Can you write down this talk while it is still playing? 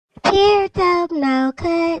Pure dope, no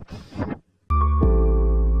cuts.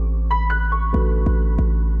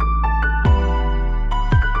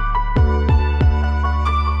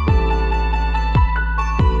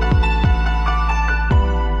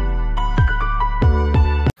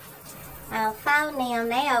 Phone them,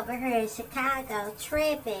 they over here in Chicago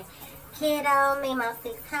tripping. Kiddo,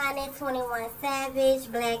 Memo600,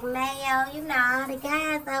 21Savage, Black Mayo, you know, all the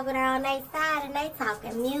guys over there on their side, and they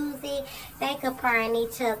talking music. They comparing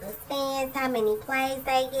each other's spins, how many plays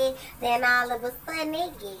they get. Then all of a sudden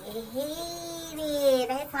they get heated.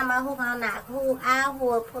 They talking about who gonna knock who out, who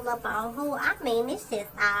will pull up on who. I mean, it's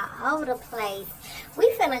just all over the place. We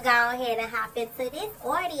finna go ahead and hop into this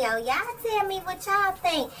audio. Y'all tell me what y'all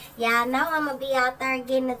think. Y'all know I'm gonna be out there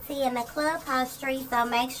getting the tea in the Clubhouse street, so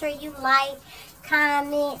make sure you like,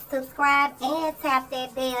 comment, subscribe, and tap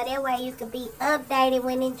that bell. That way you can be updated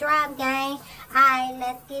when it drop, gang. Alright,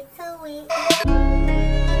 let's get to it.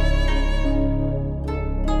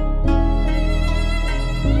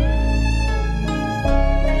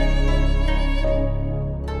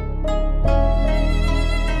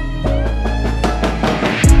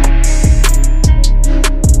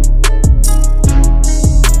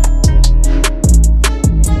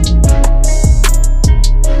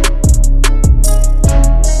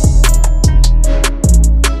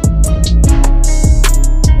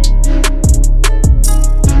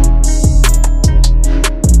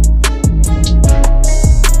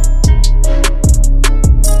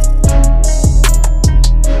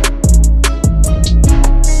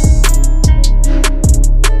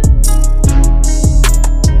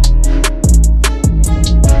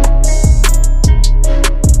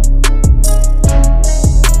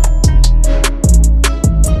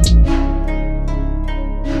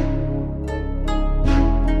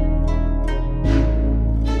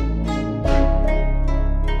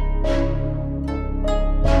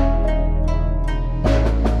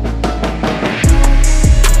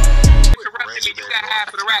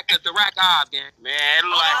 Man,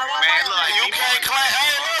 look, you can't claim.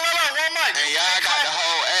 Hey, look, one mic. Hey, y'all got the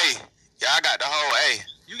whole A. Y'all got the whole A.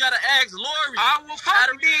 You gotta ask Lori. I will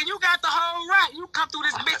fucking in. You got the whole right. You come through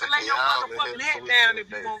this bitch and lay your motherfucking head down if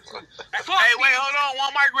you want to. Hey, wait, hold on.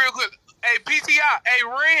 One mic real quick. Hey, PTR. Hey,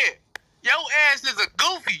 Red. Your ass is a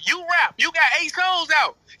goofy. You rap. You got 8 shows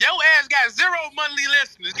out. Your ass got 0 monthly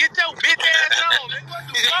listeners. Get your bitch ass on. What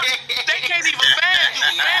the fuck? They can't even find you.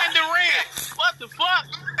 Find the Red. What the fuck?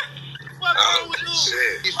 What's wrong with you?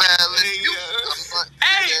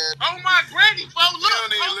 Hey, oh my granny, folks, look,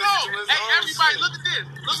 hold on. Hey, everybody, look at this.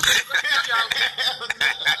 Look at this, y'all.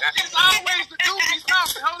 It's always the goofy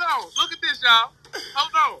stuff. Hold on. Look at this, y'all.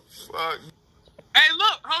 Hold on. Fuck. Hey,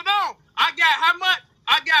 look, hold on. I got how much?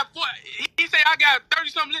 I got 4. He said I got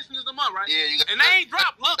 30-something listeners a month, right? Yeah, you got. And they ain't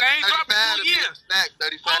dropped. Look, I ain't dropped in 2 years.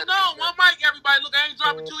 Hold on, one mic, everybody. Look, I ain't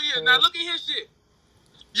dropped in 2 years. Now look at his shit.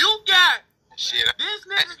 You got. Shit. This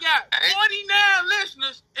nigga got 49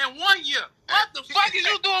 listeners in 1 year. What the fuck is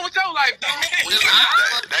you doing with your life, dude?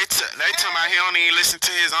 They talking about he don't even listen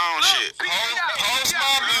to his own shit. Post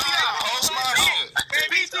my music.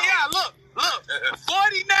 PTI, look.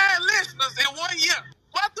 49 listeners in 1 year.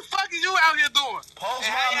 What the fuck is you out here doing?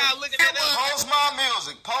 Post my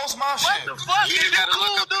music. Post my shit. What the fuck? You gotta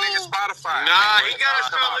look up the nigga Spotify. Nah, he gotta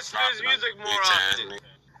start listening to his music more often.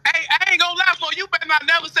 Hey, I ain't gonna lie, for you better not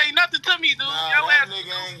never say nothing to me, dude. Nah, that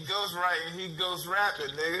nigga ain't ghost writing, he ghost rapping,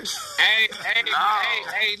 nigga. Hey,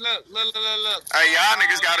 look. Hey, y'all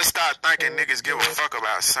niggas gotta start thinking niggas give a fuck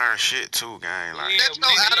about certain shit too, gang. Like,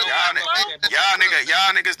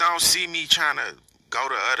 y'all niggas don't see me trying to go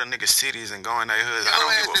to other niggas' cities and go in their hoods. I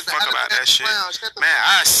don't give a fuck about that shit. Man,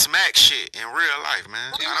 I smack shit in real life,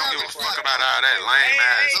 man. I don't give a fuck about all that lame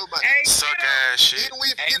ass, suck ass shit.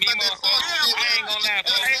 Hey, Memo, I ain't gonna lie,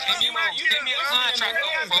 folks. Hey, Memo, you give me a contract,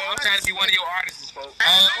 folks. I'm trying to be one of your artists, folks.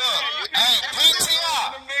 Hey, look. Hey,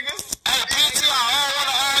 PTR. Hey, PTR, I don't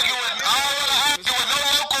wanna argue with no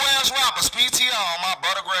local ass rappers. PTR on my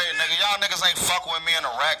butter grade, nigga. Y'all niggas ain't fuck with me in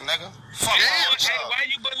the rack, nigga. Fuck all Hey, why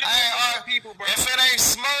you believe people, bro? If it ain't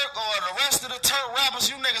Smirk or the rest of the Turk rappers,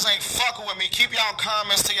 you niggas ain't fucking with me. Keep y'all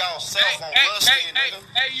comments to y'allself on BuzzFeed, nigga.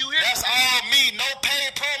 Hey, you hear? That's all me. No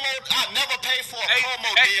paid promo. I never pay for a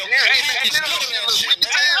promo deal.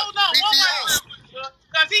 Hold on, one more.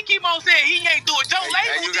 Cause he keep on saying he ain't do it. Joe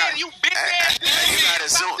Label did, you bitch ass.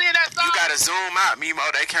 You gotta zoom out, Memo.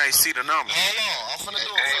 They can't see the number. Hold on, I'm finna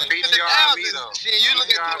do it. Hey, PTR me though. Shit, you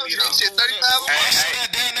look at shit, 35.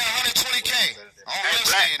 Hey, down there, 120K.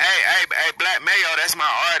 Hey, Black Mayo, that's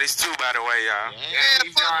my artist too, by the way, y'all.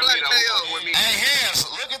 Yeah, fuck Black Mayo. Hey,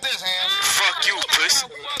 Hands, look at this, Hands. Fuck you,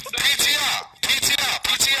 pussy. PTR.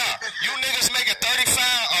 You niggas making 35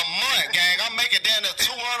 a month.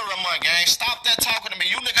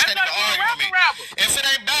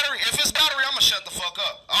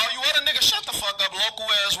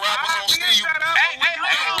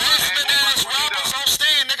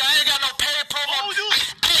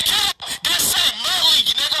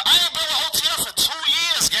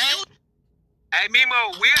 Hey, Memo,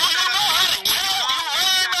 we'll Hey,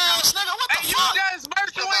 you just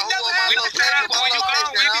merch, you ain't never had no paid promo.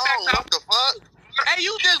 What the fuck? Hey,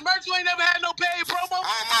 you just merch, you ain't never had no paid promo?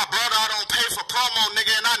 Oh, my brother, I don't pay for promo, nigga,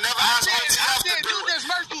 and I never asked OTF to do you it. just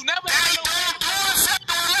merch, you never had no paid promo.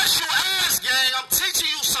 Unless you ask, gang. I'm teaching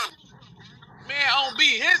you something. Man, on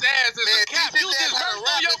B, his ass is a cap. You just merch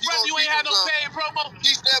on your brother, you ain't had no paid promo.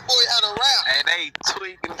 Teach that boy how to rap. Hey, they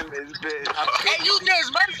tweaking in this bitch. Hey, you just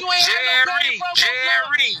merch, you ain't had no paid promo.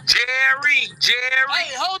 Jerry.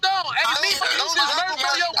 Hey, hold on. Hey, Memo, you just merch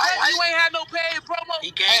on your brother, you ain't had no paid promo.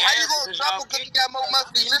 He can't How you gonna drop him because he got more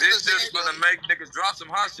monthly listeners? This just gonna make niggas drop some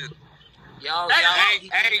hot shit.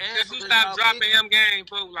 Hey, since you stop dropping him game,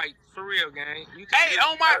 folks, like, for real, gang. Hey,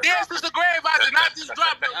 on my dead sister grave, I did not just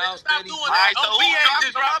drop him. Stop doing that. On B, ain't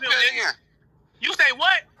just drop him, nigga. You say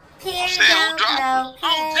what? On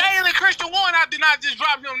Jalen and Christian Warren, I did not just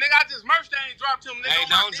drop him, nigga. I just merged, I ain't dropped him, nigga. Hey,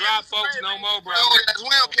 don't drop folks no more, bro. We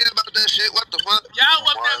don't care about that shit. What the fuck? Y'all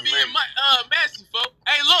up there being messy, folks.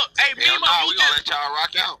 Hey, look. Hey, Memo, we gonna let y'all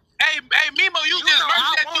rock out. Hey, Memo, you just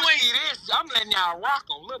merged that you ain't. I'm letting y'all rock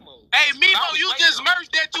on Limo. Hey, Memo, you just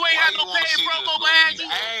merged that you ain't had no paid promo behind you.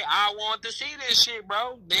 Hey, I want to see this shit,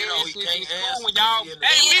 bro. This he can't ask when y'all.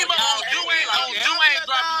 Hey, Memo, you ain't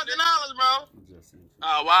dropping $1,000, bro.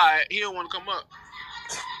 Oh, why? He don't want to come up.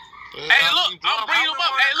 Hey, look, I'm bringing him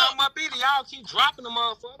up. Hey, look. Y'all keep dropping the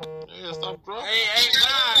motherfucker. Hey,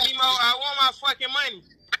 Memo, I want my fucking money.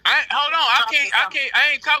 Hold on,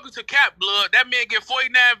 I ain't talking to Cap Blood. That man get 49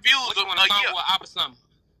 views a year.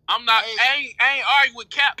 I'm not. I ain't arguing with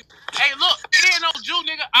Cap. Hey, look, it ain't no Jew,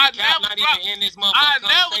 nigga. I never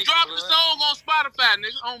dropped the song on Spotify,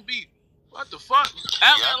 nigga. On beat. What the fuck?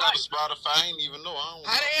 I got Spotify. I ain't even know. I don't know.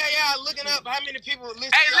 How the hell y'all looking up how many people listen?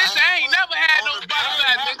 Hey, listen, I ain't never had no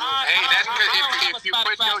Spotify, nigga. Hey, that's because if you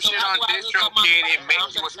put your shit on DistroKid, it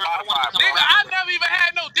makes you a Spotify, bro. Nigga, I never even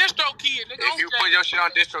had no DistroKid, nigga. If you put your shit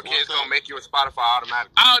on DistroKid, it's gonna make you a Spotify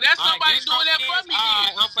automatically. Oh, that's somebody doing that for me.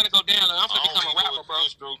 I'm finna go down. I'm finna become a rapper, bro.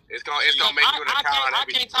 It's gonna make you an account on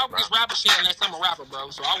everything. I can't talk this rapper shit unless I'm a rapper, bro.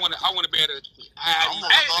 So I wanna be able to.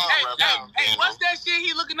 Hey, what's that shit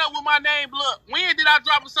he looking up with my name, Blood? When did I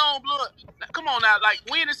drop a song, Blood? Come on now, like,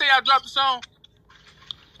 when did say I dropped a song?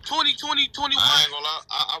 2020, 21. I ain't gonna lie,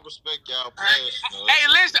 I respect y'all passion. Hey,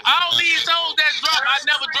 listen, all these songs that drop, I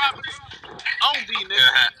never dropped on B,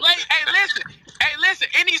 nigga. Hey, listen,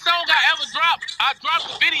 any song I ever dropped, I dropped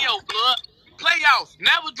the video, Blood. Playoffs,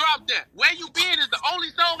 never dropped that. Where You Been is the only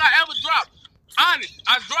song I ever dropped. Honest,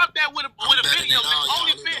 I dropped that with a video, nigga.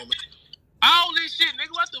 Only fit. All this shit,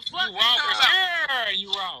 nigga, what the fuck?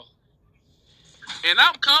 You wrong. And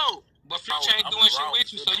I'm cold. But Future ain't doing shit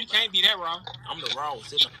with you, so you can't be that wrong. I'm the wrong.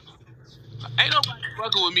 Ain't nobody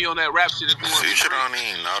fucking with me on that rap shit. Future don't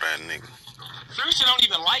even know that nigga. Future don't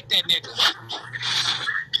even like that nigga.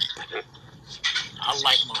 I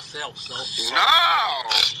like myself, so. No!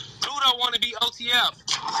 Pluto want to be OTF.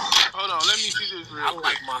 Hold on, let me see this real quick. I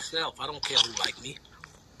like myself. I don't care who like me.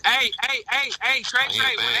 Hey, Trey,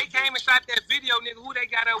 when they came and shot that video, nigga, who they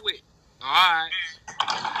got up with? All right.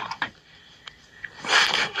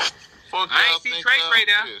 I ain't see Trey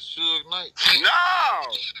there. Suge Knight.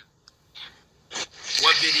 No!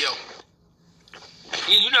 What video?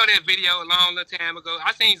 You know that video a long little time ago.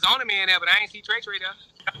 I seen Zona Man there, but I ain't see Trey there.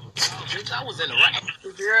 Oh, bitch, I was in the rack.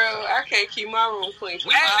 Girl, I can't keep my room clean.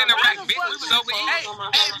 We was in the rack, bitch. We was over here.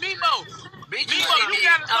 Hey, Memo. Memo, you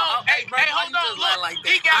got a song. Hey, hold on, look.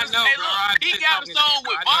 He got a song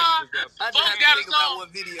with Vaughn. Folks got a song.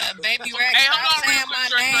 Baby Rex, hey, hold on, saying my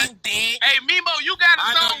name, bitch. Hey, Memo, you got a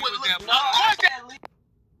song with.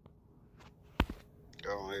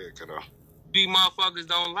 Go ahead, kiddo. These motherfuckers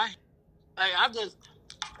don't like. Hey, I just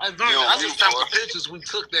found the pictures we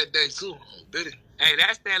took that day too. Hey,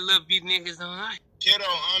 that's that little beat niggas don't like. Kiddo,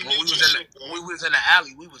 when we was in the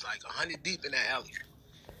alley, we was like 100 deep in that alley.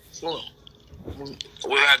 Slow.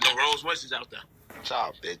 We had no Rolls Royces out there.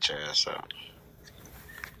 Chop bitch ass out.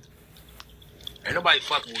 Ain't nobody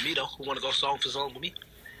fucking with me though. Who wanna go song for song with me?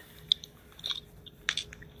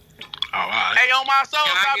 All right. Hey, on my soul,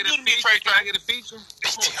 stop muting me, Trey. Can I get a feature?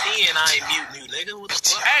 10, I ain't muting you, nigga. What the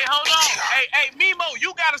fuck? Hey, hold on. Hey, Memo,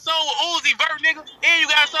 you got a song with Uzi Vert, nigga, and you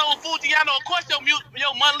got a song with Fujiano. Of course, your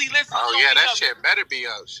monthly listen. Oh yeah, that shit better be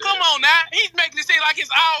up. Shit. Come on now, he's making it seem like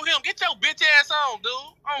it's all him. Get your bitch ass on, dude.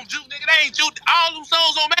 On Juke, nigga, they ain't Juke. All them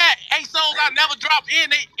songs on that ain't songs I never dropped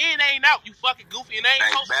in. They ain't out. You fucking goofy, and they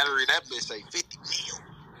ain't. Hey, battery, that bitch say 50 mil.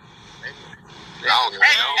 Hey,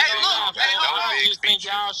 look. I just think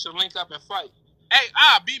y'all should link up and fight. Hey,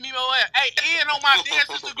 beat Memo ass. Hey, Ian on my dead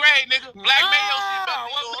sister grade, nigga. Black Mayo shit better than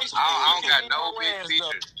yours. I don't got no big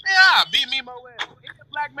features. Yeah, beat Memo ass.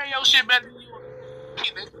 Black Mayo shit better than yours.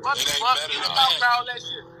 Fuck you talk about all that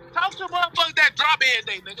shit. Talk to motherfuckers that drop every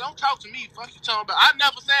day, nigga. Don't talk to me. Fuck you talking about. I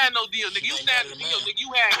never signed no deal, nigga. You signed the deal, nigga.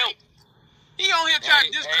 You had help. He on here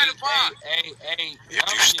trying to discredit Vaughn. If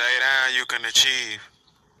you stay down, you can achieve.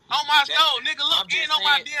 On my soul, nigga. Look in on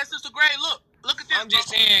my dear sister Gray. Look at this. I'm just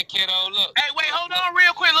saying, kiddo. Look. Hey, wait, hold on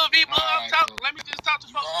real quick, little V. Let me just talk to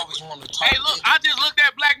folks. Hey, look, I just looked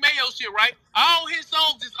at Black Mayo shit, right? All his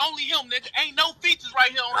songs is only him, nigga. Ain't no features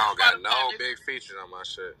right here on I don't got no nigga. big features on my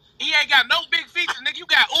shit. He ain't got no big features, nigga. You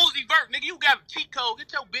got Uzi Vert, nigga. You got a cheat code.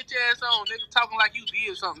 Get your bitch ass on, nigga. Talking like you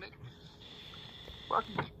did something, nigga. But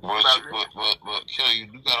Kelly,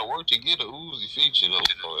 you gotta work to get a Uzi feature though.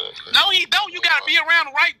 No, he don't. You gotta be around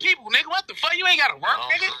the right people, nigga. What the fuck? You ain't gotta work,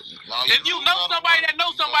 nigga. If you know somebody that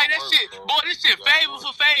knows somebody, that shit, boy, this shit favor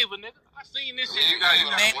for favor, nigga. I seen this shit.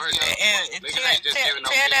 And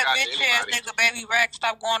tell that bitch ass nigga, baby Rack,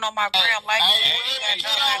 stop going on my gram like that. Hey,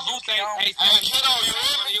 niggas ain't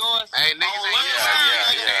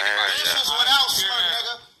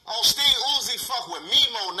on Steve Uzi fuck with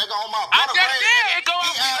Memo, nigga, on my brother. He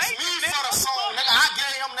asked me for the song, nigga. I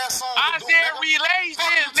gave him that song. I said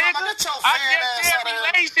relations, nigga. I just said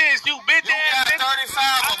relations, you bitch ass nigga. You got 35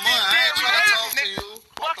 a month. I ain't trying to talk to you.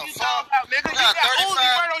 Fuck you talking about, nigga. You got Uzi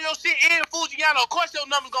Vert on your shit and Fujiano. Of course your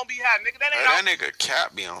number's gonna be high, nigga. That nigga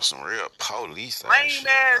Cap be on some real police lame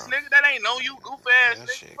ass nigga. That ain't on you, goof ass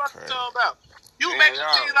nigga. Fuck you talking about. You make it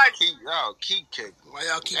seem like y'all keep kicking. Why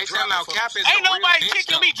y'all keep dropping? Ain't nobody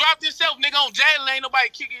kicking me. Drop yourself, nigga, on Jalen. Ain't nobody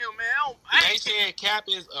kicking him, man. They said Cap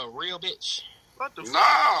is a real bitch. What the fuck?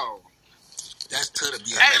 No. That's to the be.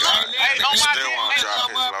 Hey, look, on my still won't drop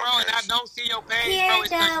his bro, and I location. don't see your page, bro. It's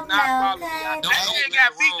because you're not following me. I don't know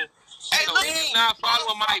got features. Hey, so look. if you're not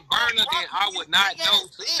following my burner, then I would not know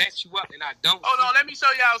to set you up, and I don't. Hold on, let me show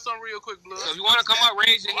y'all something real quick, blood. So if you want to come up,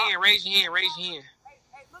 raise your hand, raise your hand, raise your hand.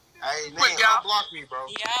 Hey, quick, nigga, y'all. Block me, bro.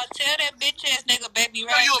 Y'all tell that bitch ass nigga, baby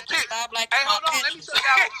Rack, stop like hey, hold on,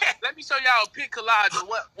 let me show y'all a pic collage of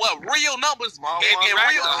what real numbers and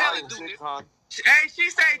real talent do. Hey, she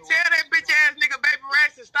say, tell that bitch ass nigga Baby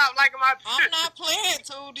Rack to stop liking my I'm not playing,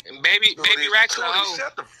 Tootie. And baby Rack's a hoe.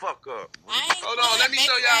 Shut the fuck up. Hold on, let me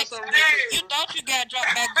show y'all something. You thought you got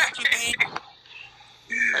dropped back Gucci, baby.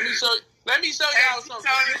 Let me show y'all something.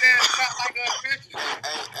 Hey,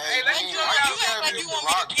 let me show y'all something. You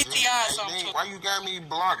want me to PTI something? Why you got me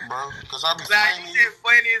blocked, bro? Because I be saying you shit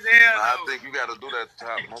funny as hell. I think you gotta do that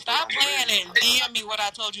top. Stop playing it. DM me what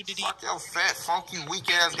I told you to do. Fuck your fat, funky, weak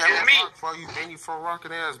ass got me blocked for you, Benny for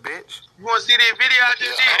rocking ass bitch. You want to see that video I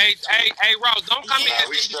just did? Hey, Ross, don't come in here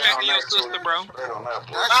disrespecting your sister, bro.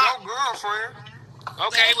 That's your girlfriend.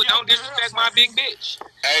 Okay, but don't disrespect my big bitch.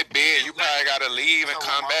 Hey, big, you probably gotta leave and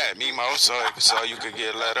come back, Memo, so you could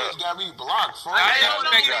get let up. You got me blocked, for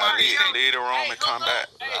leave the room and come back.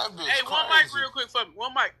 Hey, one mic real quick for me.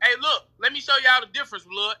 One mic. Hey, look, let me show y'all the difference,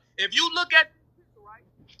 blood. If you look at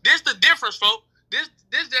this, the difference, folks. This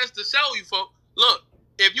just to show you, folks. Look,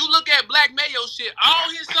 if you look at Black Mayo shit,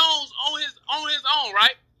 all his songs on his own,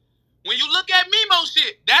 right? When you look at Memo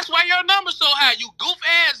shit, that's why your number's so high. You goofy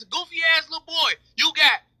ass little boy. You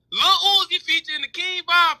got Lil Uzi feature in the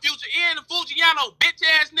SkííBãbïï future and the Fujiano bitch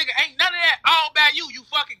ass nigga. Ain't none of that all by you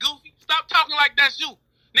fucking goofy. Stop talking like that's you.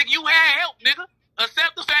 Nigga, you had help, nigga.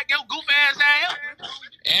 Accept the fact your goofy ass had help, nigga.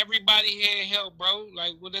 Everybody had help, bro.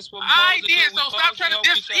 Like, well, that's what we I did, so stop trying to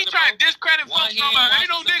discredit folks. Ain't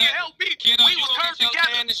no nigga help me. Kiddo, we was cursed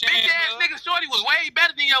together. Bitch ass nigga Shorty was way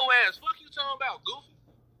better than your ass. Fuck you talking about, goofy.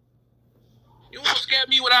 You won't scare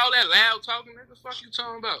me with all that loud talking, nigga. Fuck you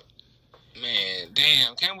talking about? Man,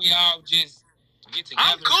 damn. Can we all just get together?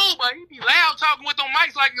 I'm cool, but he be loud talking with them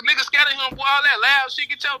mics like a nigga scared of him for all that loud shit.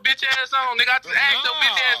 Get your bitch ass on, nigga. I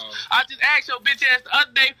just asked your bitch ass the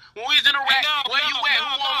other day when we was in a rap. Where you at?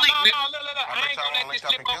 Who won't leak, nigga? Look. I ain't gonna let this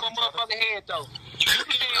slip off my motherfucking head, though.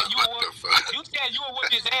 You said you were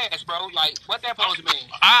with his ass, bro. Like, what that supposed to mean?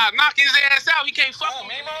 Knock his ass out. He can't fuck with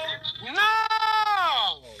me. No!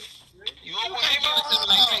 You can't give it to me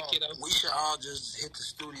like that, kiddo. We should all just hit the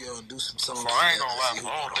studio and do some songs. I ain't gonna lie, I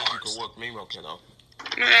don't think you can work Memo, kiddo.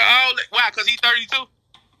 Why? Cause he 32?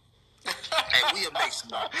 Hey, we'll make some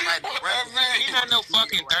more. He's not no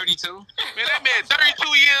fucking 32. Man, that man 32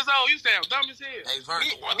 years old. You sound dumb as hell. Hey,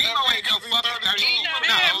 Memo ain't no fucking 32.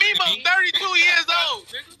 Man, Memo 32 years old.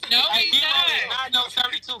 No, he's not no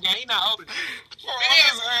 32, gang. He not older than me. What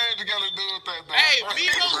does age got to do with that, though? Hey,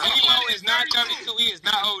 Memo is not 32. He is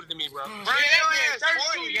not older than me, bro. Bro, that man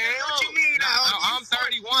 32 years old. What you mean? I'm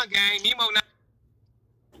 31, gang. Memo not.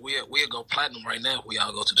 We'll go platinum right now. We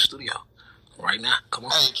all go to the studio. Right now, come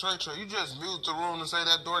on. Hey, Trey, you just mute the room and say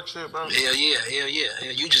that dork shit, bro. Hell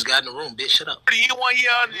yeah. You just got in the room, bitch. Shut up. You 1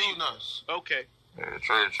 year under you. Nice. Okay. Yeah,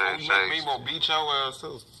 Trey. Memo beat your ass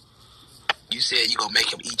too. You said you gonna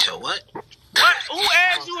make him eat your what? What? Who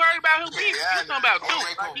asked you heard about him beating? You talking about two?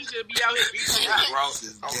 Like he should be out here beating you. Ross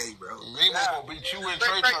is gay, bro. Memo gonna beat you and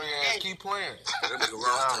Trey ass. Keep playing.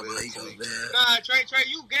 Nah, Trey,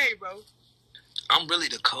 you gay, bro. I'm really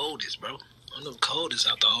the coldest, bro. I'm the coldest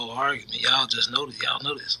out the whole argument. Y'all just noticed. Y'all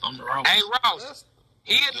know this. I'm the Ross. Hey, Ross.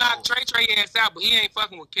 He'll knock Trey ass out, but he ain't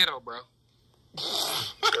fucking with Kiddo, bro. No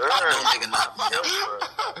nigga knock me out, bro.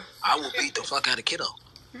 I will beat the fuck out of Kiddo.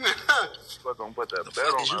 Fuck gonna put that the fuck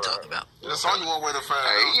is you talking about? That's only one way to find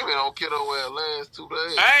out. Hey, he been on Kiddo last 2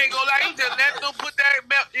 days. I ain't gonna lie, he just let them put that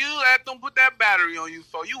battery on you,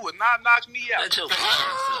 so you would not knock me out. Let your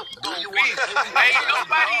ass up. Do you want? Ain't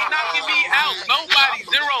nobody knocking me out. Nobody,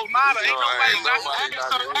 zero, nada. Ain't nobody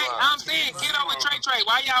knocking me out. Hey, I'm saying Kiddo and Trey.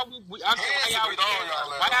 Why y'all just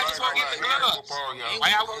want to get the gloves?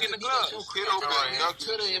 Why y'all want to get the gloves?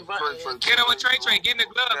 Kiddo and Trey getting the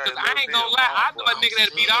gloves, because I ain't gonna lie, I know a nigga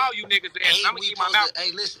that beat all you niggas ass. I'm gonna keep my mouth.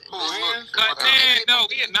 Hey, listen. Cut no,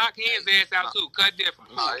 he'll knock his ass out too. Cut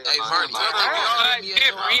different. Hey, Bernie. Cut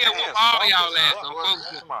different. He'll whoop all y'all ass.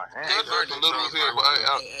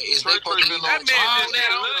 Is they supposed to be all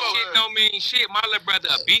that little shit don't mean shit. My little brother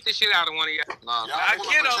beat the shit out of one of y'all. I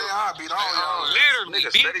beat all y'all. Literally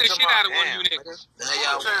beat the shit out of one of you niggas. We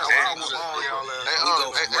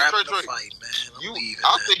go from rap to fight, man.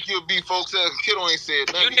 I think you'll beat folks ass. Kiddo ain't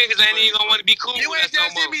said nothing. You niggas ain't even gonna want to be cool with You us ain't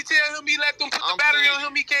just see me tell him he let them put the battery on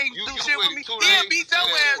him. He can't do shit with me. He'll beat your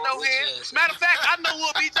ass, no hands. Matter of fact, I know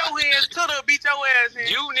who'll beat your hands. Tudor beat your ass.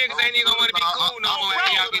 You niggas ain't even gonna want to be cool no more.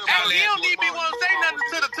 Y'all get your ass. He don't need me want to say nothing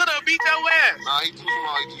to Tudor beat your ass. Nah, he too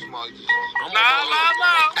small.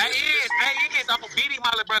 Nah. Hey, I'm gonna beat him, my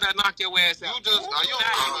little brother, and knock your ass out. I'm not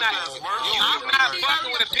fucking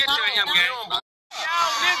with a picture of him, gang.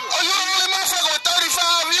 Oh, you the only motherfucker with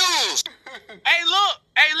 35 views. Hey, look.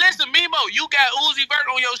 Hey, listen, Memo. You got Uzi Vert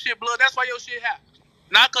on your shit, blood. That's why your shit happened.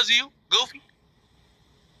 Not because of you, goofy.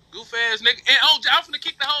 Goof ass nigga. And I'm finna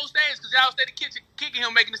kick the whole stage because y'all stay kicking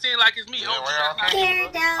him, making it seem like it's me.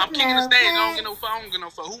 I'm kicking the stage. I don't get no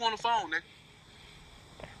phone. Who on the phone, nigga?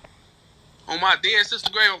 On my dead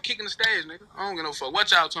sister grave, I'm kicking the stage, nigga. I don't get no fuck.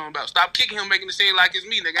 What y'all talking about? Stop kicking him, making it seem like it's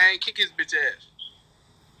me, nigga. I ain't kick his bitch ass.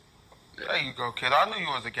 There you go, kid. I knew you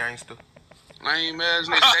was a gangster. Lame ass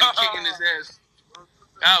nigga steady kicking his ass.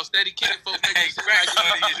 Y'all steady kicking folks.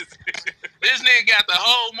 This nigga got the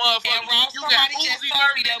whole motherfucker. You got Uzi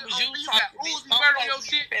Vert. That was you. You got Uzi Vert on your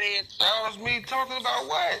shit. That was me talking about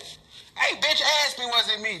what? Hey, bitch, ask me, was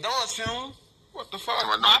it me? Don't assume. What the fuck?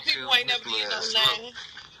 My people ain't never getting no name.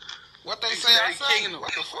 What they say I say?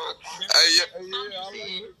 What the fuck?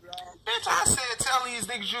 Bitch, I said tell these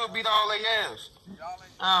niggas you'll beat all their ass.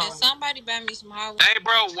 Can somebody buy me some hot water? Hey,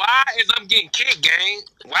 bro, why is I'm getting kicked, gang?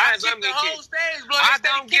 Why is I'm getting kicked? I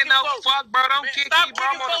don't get no fuck, bro. Don't kick me, bro.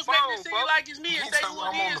 I'm on the phone, bro. Like it's me and say who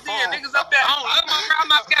it is then. Niggas up there. Oh, look, my bro, I'm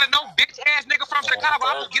not scared of no bitch-ass nigga from Chicago.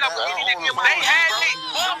 I'm gonna get up with any nigga in my They had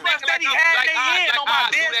their hand on my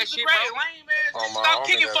dead shit, bro. Lame ass. Stop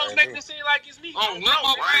kicking folks, making it seem like it's me. Oh, look,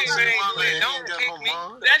 my brain, don't kick me.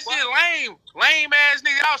 That shit lame. Lame ass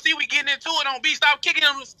nigga. Y'all see we getting into it on B. Stop kicking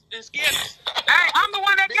them and scared. Hey, I'm the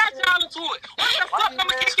one that got y'all into it. What the fuck I'm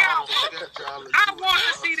gonna kick y'all? I want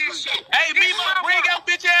to see this shit. Hey, me, bring your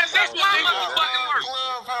bitch ass. This my motherfucking work.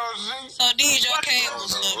 So these your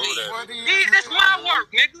cables, This my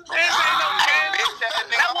work, nigga. This ain't no cable.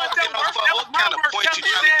 That wasn't your work. That was my work. Tell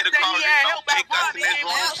me that he had help back body.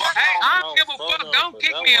 Hey, I don't give a fuck. Don't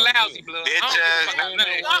kick me in lousy, blood.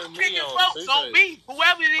 Stop kicking folks on me.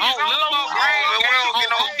 Whoever it is, I don't know who it is. We don't get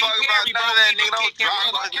no fuck about none of that, nigga. Don't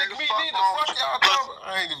drop us, nigga.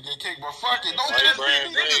 I ain't even get kicked, but fuck it. Don't kick me.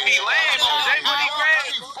 Niggas be lame on J Money Grab.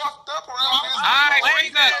 You fucked up around this. Alright,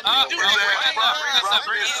 bring us up.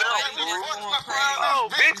 Oh,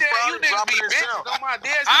 bitch ass, you niggas be bitches on my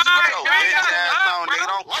dead sister. Alright, bring us up.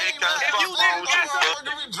 Don't kick us. If you niggas got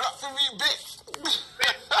something dropping me, bitch.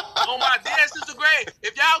 on my dead sister grave,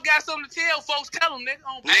 if y'all got something to tell folks, tell them, nigga.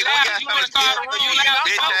 Nigga, we got something to tell you.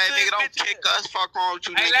 Bitch ass nigga, don't kick us. Fuck wrong with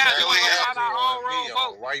you, nigga. Hey, Loud, you wanna start our own room,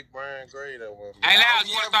 folks? White, brown, gray, that one. Hey, Loud,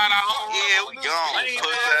 you wanna start our own room? Yeah, we gone.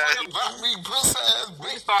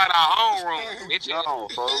 We start our own room, bitch. Gone,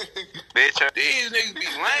 folks. Bitch, these niggas be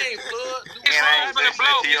lame, blood. And I ain't listening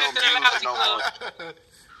to your music no more.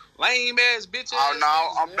 Lame ass bitch ass. Oh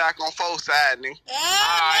no, I'm back on folks' side, nigga.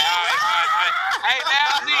 Alright. Hey,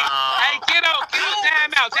 Lousy. Hey, Kiddo,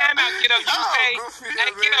 time out, Kiddo.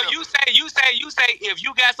 You say, if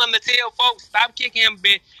you got something to tell folks, stop kicking him,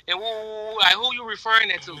 bitch. And like, who you referring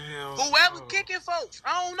that to? Whoever kicking folks.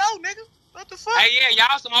 I don't know, nigga. What the fuck? Hey, yeah,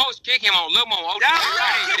 y'all some hoes kick him on Lil Mo.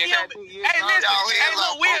 Hey, listen. Hey,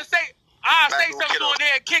 look, we'll say. I'll say something to him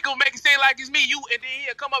there and kick him, make it seem like it's me, you, and then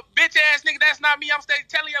he'll come up, bitch ass nigga, that's not me. I'm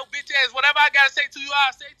telling your bitch ass, whatever I gotta say to you,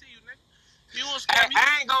 I'll say to you, nigga. You won't scare me.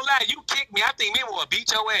 I ain't gonna lie, you kicked me. I think Memo will beat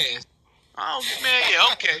your ass. Oh, man,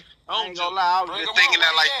 yeah, okay. I ain't gonna lie, I was just thinking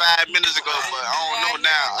that like 5 minutes ago, but I don't know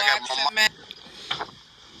now. I got my mom.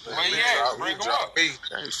 Bring him up. Hey,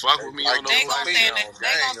 fuck with me on They gonna stand in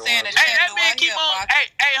the chat. Hey, that man keep on.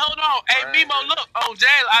 Hey, hold on. Hey, Memo, look on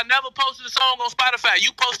jail. I never posted a song on Spotify. You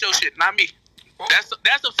post your shit, not me. That's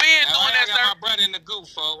a fan doing that, sir. My brother in the goof,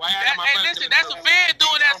 folks. Hey, listen, that's a fan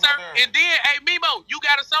doing that, sir. And then, hey, Memo, you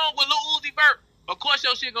got a song with Lil Uzi Vert. Of course,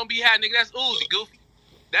 your shit gonna be hot, nigga. That's Uzi, goofy.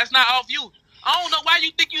 That's not off you. I don't know why you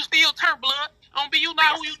think you still turn blood. On be you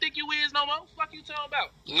not who you think you is no more. Fuck you talking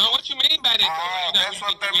about? No, what you mean by that? That's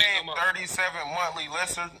what that mean. 37 monthly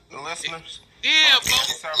listeners. Yeah, bro.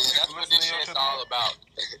 That's what this shit's all about.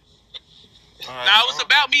 Now it's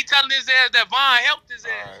about me telling his ass that Von helped his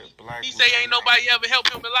ass. He say ain't nobody ever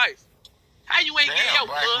helped him in life. How you ain't get help,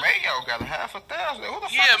 Black blood? Mayo got 500,000. Who the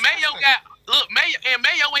fuck? Yeah, Mayo got. Look,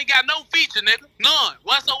 Mayo ain't got no feature, nigga. None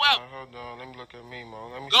whatsoever. Hold on, let me look at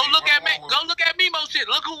Memo. Go look at Memo shit.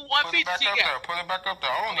 Look who one feature he got. Put it back up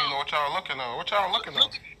there. I don't even know what y'all looking on. What y'all looking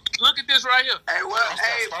on? Look at this right here. Hey, where the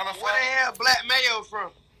hell Black Mayo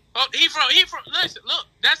from? Oh, he from. Listen, look.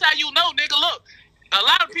 That's how you know, nigga. Look, a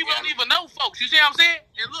lot of people don't even know, folks. You see what I'm saying?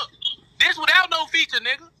 And look, this without no feature,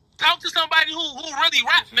 nigga. Talk to somebody who really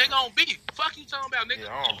rap, nigga, on beat. Fuck you talking about, nigga.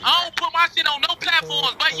 Yeah, I don't put my shit on no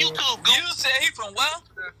platforms but YouTube, goof. You said he from where?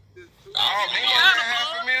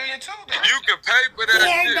 $500,000 too. You can pay for that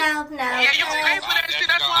shit. Yeah, you can pay for that shit.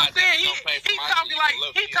 That's what I'm saying. He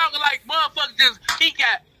talking like motherfuckers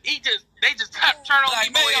they just turn on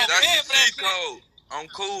people. That's the cheat code. I'm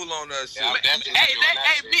cool on that shit. Hey,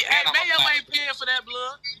 Mayo ain't paying for that,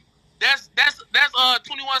 blood. That's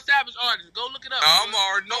 21Savage artist. Go look it up. I'm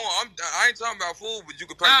already knowing. I ain't talking about food, but you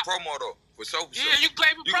can pay for promo though. For sure. Yeah, you can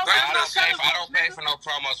pay for promo. I don't pay for no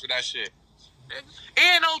promos for that shit.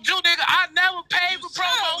 And on Jew, nigga, I never paid for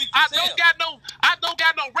promo. I don't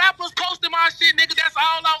got no rappers posting my shit, nigga. That's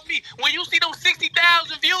all off me. When you see those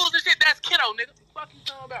 60,000 views and shit, that's Kiddo, nigga. What the fuck you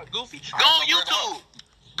talking about, Goofy? Go on YouTube,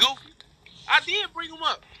 Goofy. I did bring him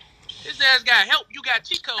up. His ass got help. You got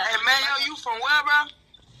cheat codes. Hey, Mayo, you from where, bro?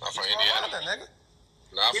 I'm from Indiana. Nigga.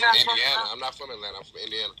 No, I'm from Indiana. I'm not from Atlanta. I'm from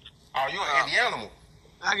Indiana. Oh, you an Indiana?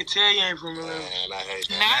 I can tell you ain't from Atlanta. Man, I hate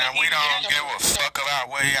that. Man, we don't give a fuck about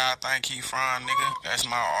where y'all think he from, nigga. That's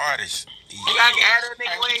my artist. You got to add that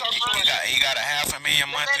nigga where he from. He got 500,000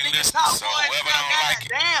 monthly listeners, so whoever don't like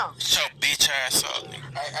it, shut your bitch ass up, nigga.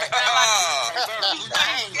 I'm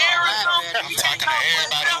talking to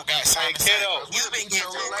everybody who got something to say. You been getting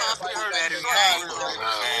too comfortable.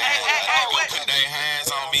 Put their hands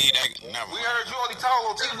on me, never. We heard you only talk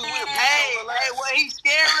on TV. Hey, what, he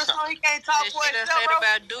scared or something? He can't talk for himself, bro?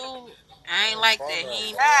 Dude, I ain't like that.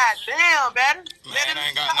 He ain't. God damn, man. Man,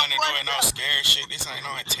 ain't got nothing to do with no scary shit. This ain't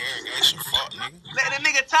no interrogation. Fuck, nigga. Let the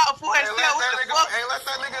nigga talk for himself. What the fuck? Hey, let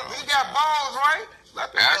that nigga. He got balls, right? I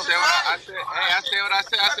said what I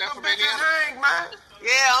said. I said from Indiana. Hang, man.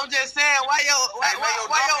 Yeah, I'm just saying, why your uncle or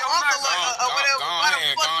whatever? Why the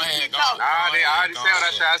fuck you keep talking? Nah, I already said what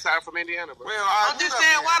I said. I said I'm from Indiana, bro. I'm just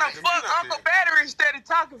saying, why the fuck Uncle Battery instead of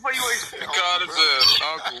talking for you? Because it's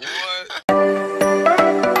Uncle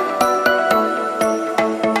what?